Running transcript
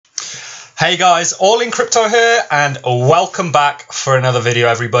Hey guys, All in Crypto here and welcome back for another video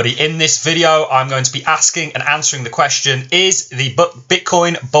everybody. In this video I'm going to be asking and answering the question, is the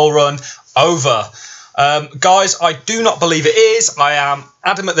Bitcoin bull run over? Guys, I do not believe it is. I am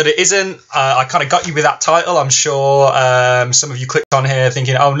adamant that it isn't. I kind of got you with that title. I'm sure some of you clicked on here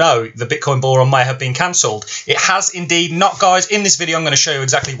thinking, oh no, the Bitcoin bull run may have been cancelled. It has indeed not, guys. In this video I'm going to show you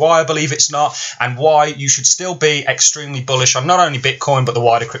exactly why I believe it's not and why you should still be extremely bullish on not only Bitcoin but the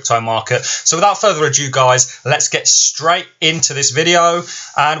wider crypto market. So without further ado guys, let's get straight into this video,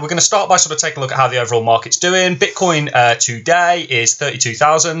 and we're going to start by sort of taking a look at how the overall market's doing. Bitcoin today is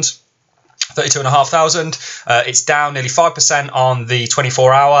 32,500. It's down nearly 5% on the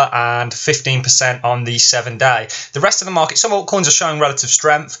 24-hour and 15% on the 7-day. The rest of the market, some altcoins are showing relative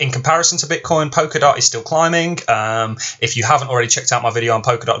strength in comparison to Bitcoin. Polkadot is still climbing. If you haven't already checked out my video on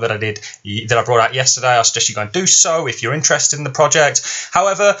Polkadot that I brought out yesterday, I suggest you go and do so if you're interested in the project.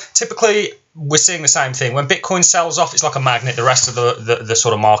 However, typically we're seeing the same thing. When Bitcoin sells off, it's like a magnet. The rest of the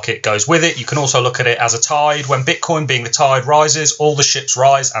sort of market goes with it. You can also look at it as a tide. When Bitcoin, being the tide, rises, all the ships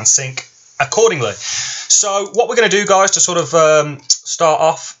rise and sink accordingly. So what we're going to do, guys, to sort of start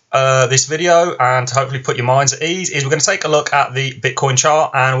off this video and hopefully put your minds at ease, is we're going to take a look at the Bitcoin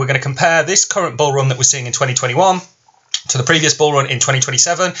chart, and we're going to compare this current bull run that we're seeing in 2021 to the previous bull run in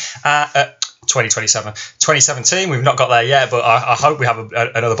 2017. We've not got there yet, but I hope we have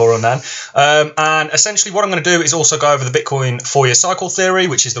another bull run then. And essentially what I'm going to do is also go over the Bitcoin 4-year cycle theory,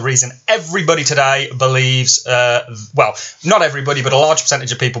 which is the reason everybody today believes, well, not everybody, but a large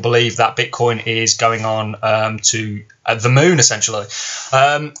percentage of people believe that Bitcoin is going on to the moon, essentially.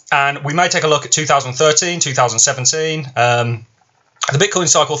 And we may take a look at 2013, 2017, the Bitcoin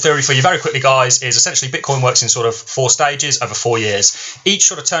cycle theory for you very quickly, guys, is essentially Bitcoin works in sort of 4 stages over 4 years. Each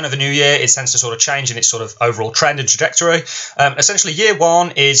sort of turn of the new year, it tends to sort of change in its sort of overall trend and trajectory. Essentially, year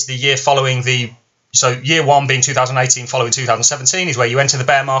 1 is the year following the... So year 1 being 2018 following 2017 is where you enter the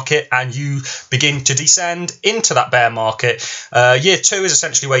bear market and you begin to descend into that bear market. Year 2 is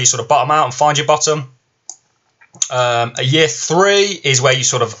essentially where you sort of bottom out and find your bottom. Year 3 is where you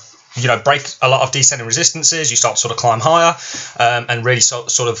sort of break a lot of descending resistances. You start to sort of climb higher and really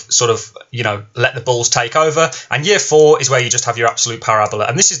sort of let the bulls take over. And year 4 is where you just have your absolute parabola.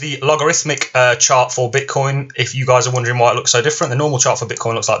 And this is the logarithmic chart for Bitcoin. If you guys are wondering why it looks so different, the normal chart for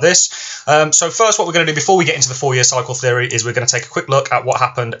Bitcoin looks like this. So first, what we're going to do before we get into the 4-year cycle theory is we're going to take a quick look at what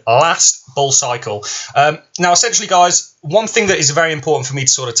happened last bull cycle. Now, essentially, guys, one thing that is very important for me to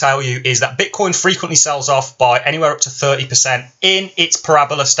sort of tell you is that Bitcoin frequently sells off by anywhere up to 30% in its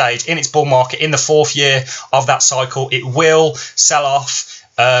parabola stage, in its bull market. In the 4th year of that cycle, it will sell off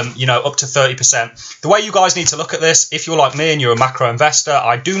up to 30%. The way you guys need to look at this, if you're like me and you're a macro investor,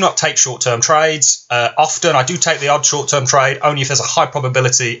 I do not take short-term trades often. I do take the odd short-term trade only if there's a high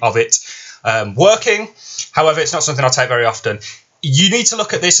probability of it working. However, it's not something I take very often. You need to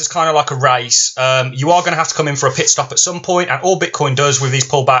look at this as kind of like a race. You are going to have to come in for a pit stop at some point, and all Bitcoin does with these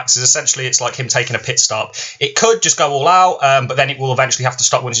pullbacks is essentially it's like him taking a pit stop. It could just go all out, but then it will eventually have to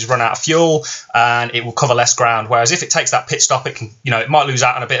stop once it's run out of fuel, and it will cover less ground. Whereas if it takes that pit stop, it can, it might lose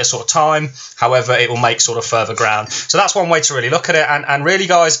out on a bit of sort of time. However, it will make sort of further ground. So that's one way to really look at it. And really,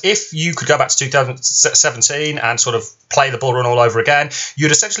 guys, if you could go back to 2017 and sort of play the bull run all over again,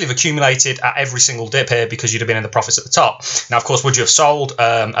 you'd essentially have accumulated at every single dip here because you'd have been in the profits at the top. Now, of course, would you have sold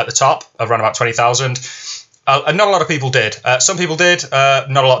at the top of around about 20,000? Not a lot of people did. Some people did.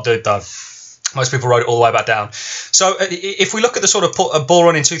 Not a lot did, though. Most people rode it all the way back down. So if we look at the sort of bull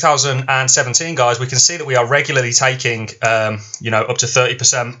run in 2017, guys, we can see that we are regularly taking, up to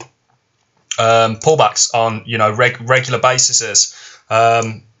 30% pullbacks on, regular bases.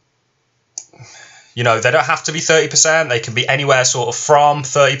 They don't have to be 30%. They can be anywhere sort of from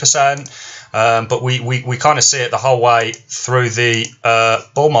 30%. But we kind of see it the whole way through the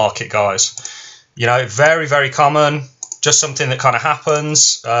bull market, guys. Very, very common. Just something that kind of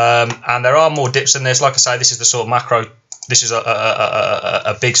happens. And there are more dips in this. Like I say, this is the sort of macro. This is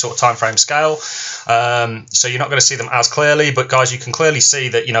a big sort of time frame scale. So you're not going to see them as clearly. But, guys, you can clearly see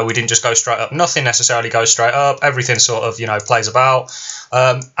that, we didn't just go straight up. Nothing necessarily goes straight up. Everything sort of, plays about.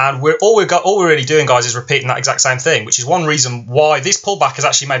 And all we're really doing, guys, is repeating that exact same thing, which is one reason why this pullback has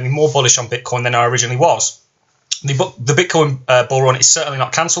actually made me more bullish on Bitcoin than I originally was. The Bitcoin bull run is certainly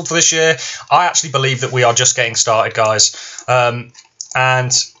not cancelled for this year. I actually believe that we are just getting started, guys. And,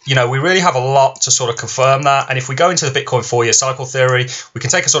 we really have a lot to sort of confirm that. And if we go into the Bitcoin 4-year cycle theory, we can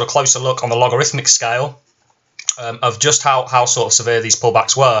take a sort of closer look on the logarithmic scale of just how sort of severe these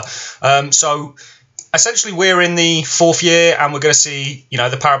pullbacks were. So essentially, we're in the 4th year, and we're going to see, you know,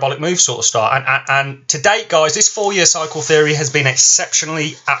 the parabolic move sort of start. And to date, guys, this 4-year cycle theory has been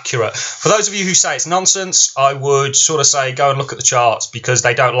exceptionally accurate. For those of you who say it's nonsense, I would sort of say go and look at the charts, because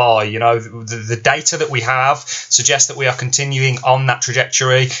they don't lie. You know, the data that we have suggests that we are continuing on that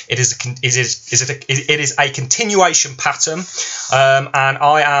trajectory. It is a continuation pattern, and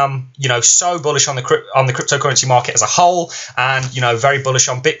I am, you know, so bullish on the cryptocurrency market as a whole, and, you know, very bullish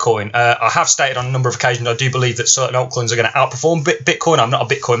on Bitcoin. I have stated on a number of occasions I do believe that certain altcoins are going to outperform Bitcoin. I'm not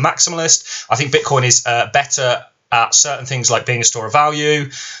a Bitcoin maximalist. I think Bitcoin is better at certain things like being a store of value.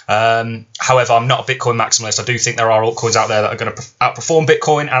 However, I'm not a Bitcoin maximalist. I do think there are altcoins out there that are going to outperform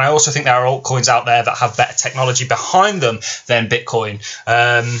Bitcoin, and I also think there are altcoins out there that have better technology behind them than Bitcoin.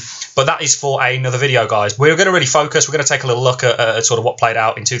 But that is for another video, guys. We're going to really focus. We're going to take a little look at sort of what played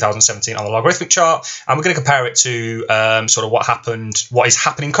out in 2017 on the logarithmic chart, and we're going to compare it to sort of what is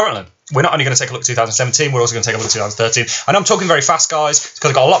happening currently. We're not only going to take a look at 2017, we're also going to take a look at 2013. I know I'm talking very fast, guys,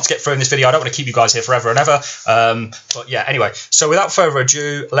 because I've got a lot to get through in this video. I don't want to keep you guys here forever and ever. But yeah, anyway, so without further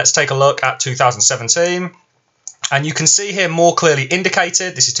ado, let's take a look at 2017. And you can see here more clearly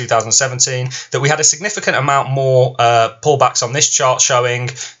indicated, this is 2017, that we had a significant amount more pullbacks on this chart showing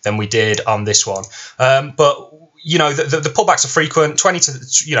than we did on this one. But, you know, the pullbacks are frequent, 20 to,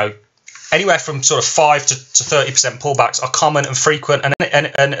 you know, anywhere from sort of 5 to 30% pullbacks are common and frequent.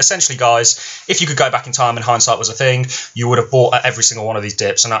 And essentially, guys, if you could go back in time and hindsight was a thing, you would have bought at every single one of these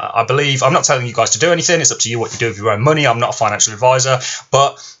dips. And I believe, I'm not telling you guys to do anything. It's up to you what you do with your own money. I'm not a financial advisor.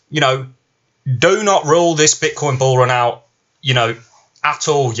 But, you know, do not rule this Bitcoin bull run out, you know, at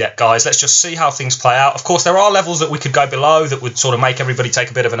all yet, guys. Let's just see how things play out. Of course, there are levels that we could go below that would sort of make everybody take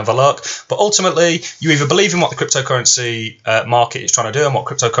a bit of another look. But ultimately, you either believe in what the cryptocurrency market is trying to do and what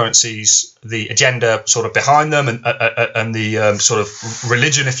cryptocurrencies, the agenda sort of behind them, and the sort of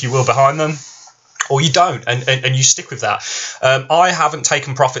religion, if you will, behind them, or you don't, and you stick with that. I haven't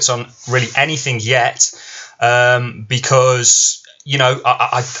taken profits on really anything yet, because, you know,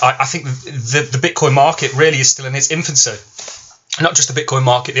 I think the Bitcoin market really is still in its infancy. Not just the Bitcoin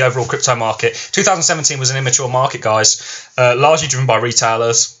market, the overall crypto market. 2017 was an immature market, guys, largely driven by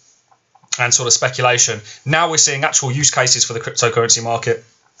retailers and sort of speculation. Now we're seeing actual use cases for the cryptocurrency market.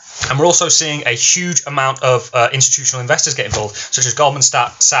 And we're also seeing a huge amount of institutional investors get involved, such as Goldman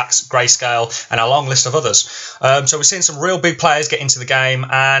Sachs, Grayscale, and a long list of others. So we're seeing some real big players get into the game.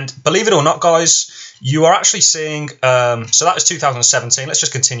 And believe it or not, guys, you are actually seeing, so that was 2017. Let's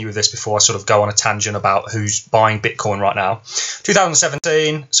just continue with this before I sort of go on a tangent about who's buying Bitcoin right now.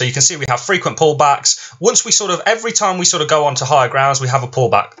 2017, so you can see we have frequent pullbacks. Once we sort of, every time we sort of go on to higher grounds, we have a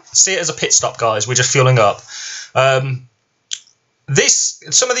pullback. See it as a pit stop, guys. We're just fueling up.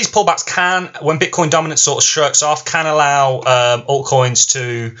 Some of these pullbacks can, when Bitcoin dominance sort of shirks off, can allow altcoins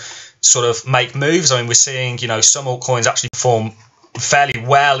to sort of make moves. I mean, we're seeing, you know, some altcoins actually perform fairly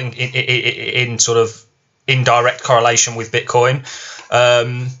well in sort of indirect correlation with Bitcoin.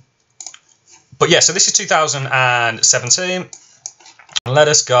 But yeah, so this is 2017. Let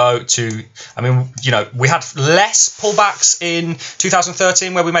us go to, I mean, you know, we had less pullbacks in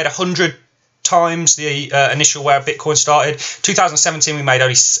 2013 where we made 100 times the initial where Bitcoin started. 2017 we made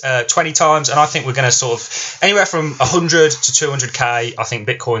only 20 times, and I think we're going to sort of anywhere from 100 to 200k. I think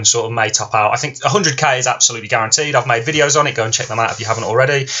Bitcoin sort of may top out. I think 100k is absolutely guaranteed. I've made videos on it. Go and check them out if you haven't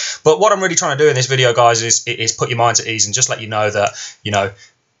already. But what I'm really trying to do in this video, guys, is put your minds at ease and just let you know that, you know,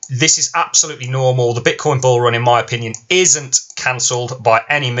 this is absolutely normal. The Bitcoin bull run, in my opinion, isn't cancelled by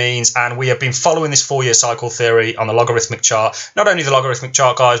any means, and we have been following this 4-year cycle theory on the logarithmic chart. Not only the logarithmic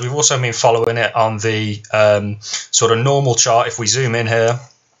chart, guys, we've also been following it on the sort of normal chart. If we zoom in here,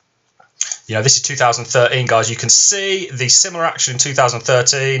 you know, this is 2013, guys. You can see the similar action in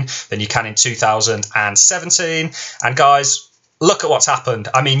 2013 than you can in 2017. And guys, look at what's happened.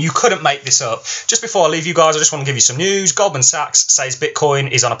 I mean, you couldn't make this up. Just before I leave you guys, I just want to give you some news. Goldman Sachs says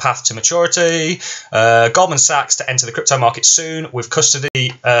Bitcoin is on a path to maturity. Goldman Sachs to enter the crypto market soon with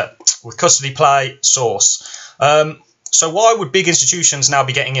custody play source. So why would big institutions now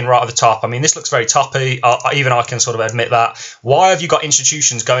be getting in right at the top? I mean, this looks very toppy. Even I can sort of admit that. Why have you got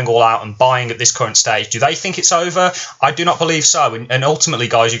institutions going all out and buying at this current stage? Do they think it's over? I do not believe so. And ultimately,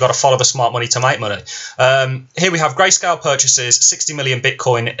 guys, you've got to follow the smart money to make money. Here we have Grayscale purchases 60 million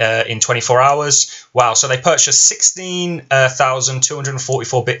Bitcoin in 24 hours. Wow. So they purchased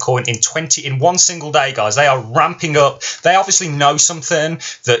 16,244 Bitcoin in one single day, guys. They are ramping up. They obviously know something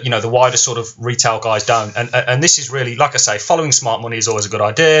that, you know, the wider sort of retail guys don't. And this is really, like I say, following smart money is always a good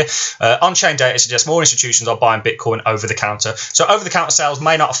idea. On-chain data suggests more institutions are buying Bitcoin over the counter. So over-the-counter sales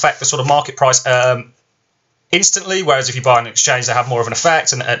may not affect the sort of market price instantly, whereas if you buy an exchange, they have more of an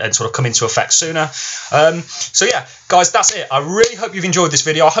effect and sort of come into effect sooner. So yeah, guys, that's it. I really hope you've enjoyed this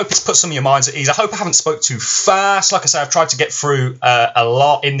video. I hope it's put some of your minds at ease. I hope I haven't spoke too fast. Like I say, I've tried to get through a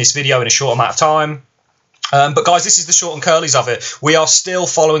lot in this video in a short amount of time. But guys, this is the short and curlies of it. We are still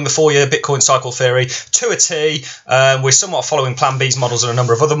following the 4-year Bitcoin cycle theory to a T. We're somewhat following Plan B's models and a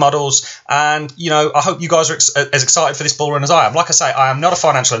number of other models. And, you know, I hope you guys are as excited for this bull run as I am. Like I say, I am not a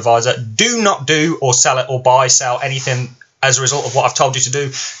financial advisor. Do not do or sell it or buy, sell anything as a result of what I've told you to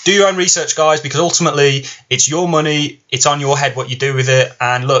do. Do your own research, guys, because ultimately it's your money. It's on your head what you do with it.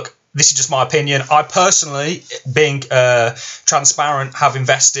 And look, this is just my opinion. I personally, being transparent, have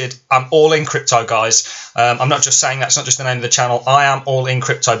invested. I'm all in crypto, guys. I'm not just saying that's not just the name of the channel. I am all in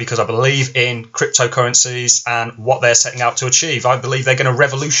crypto because I believe in cryptocurrencies and what they're setting out to achieve. I believe they're going to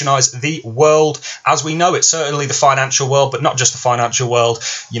revolutionize the world as we know it. Certainly the financial world, but not just the financial world.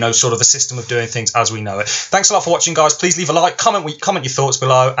 You know, sort of the system of doing things as we know it. Thanks a lot for watching, guys. Please leave a like, comment your thoughts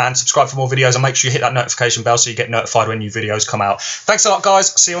below, and subscribe for more videos. And make sure you hit that notification bell so you get notified when new videos come out. Thanks a lot,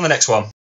 guys. See you on the next one.